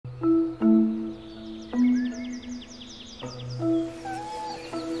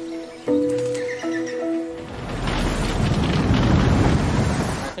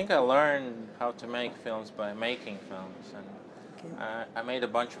think I learned how to make films by making films, and I made a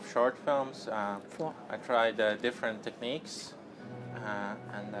bunch of short films. I tried different techniques,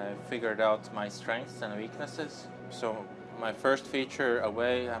 and I figured out my strengths and weaknesses. So my first feature,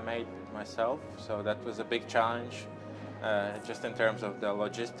 Away, I made myself, so that was a big challenge, just in terms of the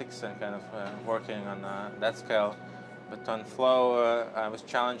logistics and kind of working on that scale. But on Flow, I was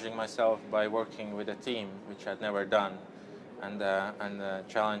challenging myself by working with a team, which I'd never done, and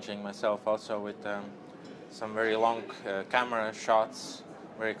challenging myself also with some very long camera shots,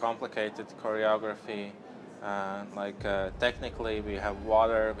 very complicated choreography. Technically, we have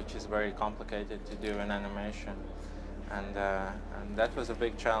water, which is very complicated to do in animation, and that was a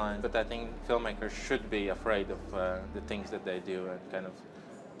big challenge. But I think filmmakers should be afraid of the things that they do and kind of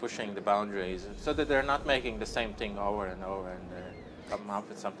pushing the boundaries, so that they're not making the same thing over and over, and they're coming up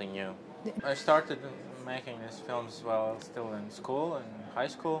with something new. I started making these films while still in school, in high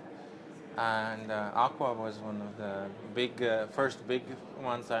school, and Aqua was one of the first big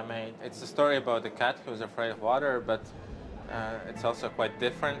ones I made. It's a story about a cat who's afraid of water, but it's also quite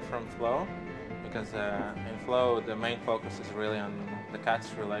different from Flow, because in Flow the main focus is really on the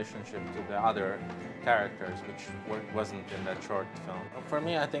cat's relationship to the other characters, which wasn't in that short film. For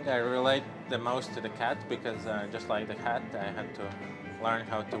me, I think I relate the most to the cat, because just like the cat, I had to learn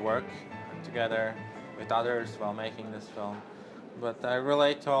how to work together with others while making this film. But I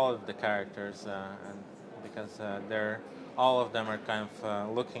relate to all of the characters, because all of them are kind of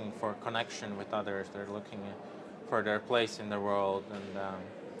looking for connection with others. They're looking for their place in the world, and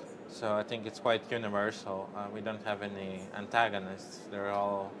so I think it's quite universal. We don't have any antagonists. They're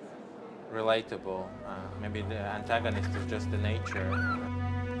all relatable. Maybe the antagonist is just the nature.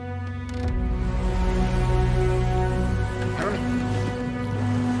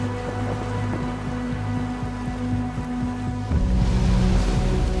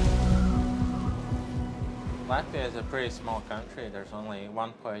 Latvia is a pretty small country. There's only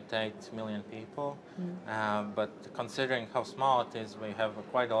 1.8 million people, but considering how small it is, we have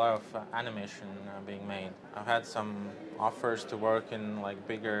quite a lot of animation being made. I've had some offers to work in like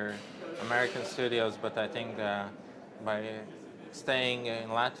bigger American studios, but I think by staying in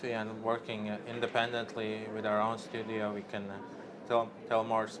Latvia and working independently with our own studio, we can tell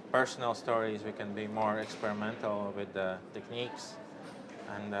more personal stories. We can be more experimental with the techniques,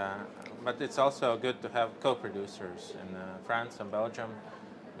 and but it's also good to have co-producers in France and Belgium,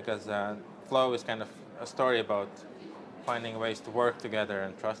 because Flow is kind of a story about finding ways to work together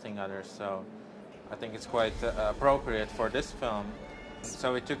and trusting others. So I think it's quite appropriate for this film.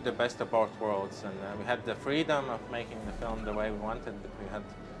 So we took the best of both worlds, and we had the freedom of making the film the way we wanted, but we had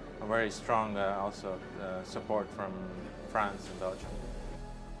a very strong also support from France and Belgium.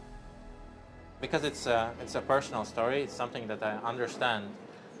 Because it's a personal story, it's something that I understand,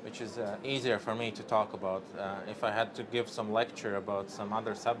 which is easier for me to talk about. If I had to give some lecture about some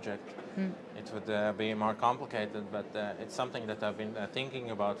other subject, it would be more complicated, but it's something that I've been thinking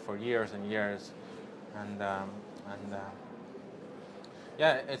about for years and years.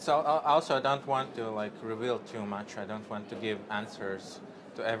 Yeah, it's also, I don't want to like reveal too much. I don't want to give answers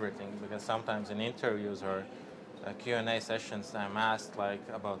to everything, because sometimes in interviews or Q&A sessions I'm asked like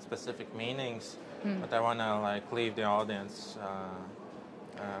about specific meanings, but I want to like leave the audience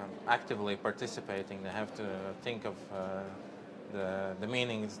actively participating. They have to think of the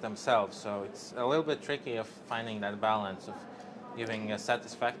meanings themselves. So it's a little bit tricky of finding that balance of giving a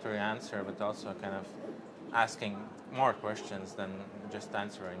satisfactory answer, but also kind of asking more questions than just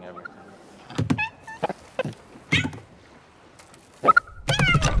answering everything.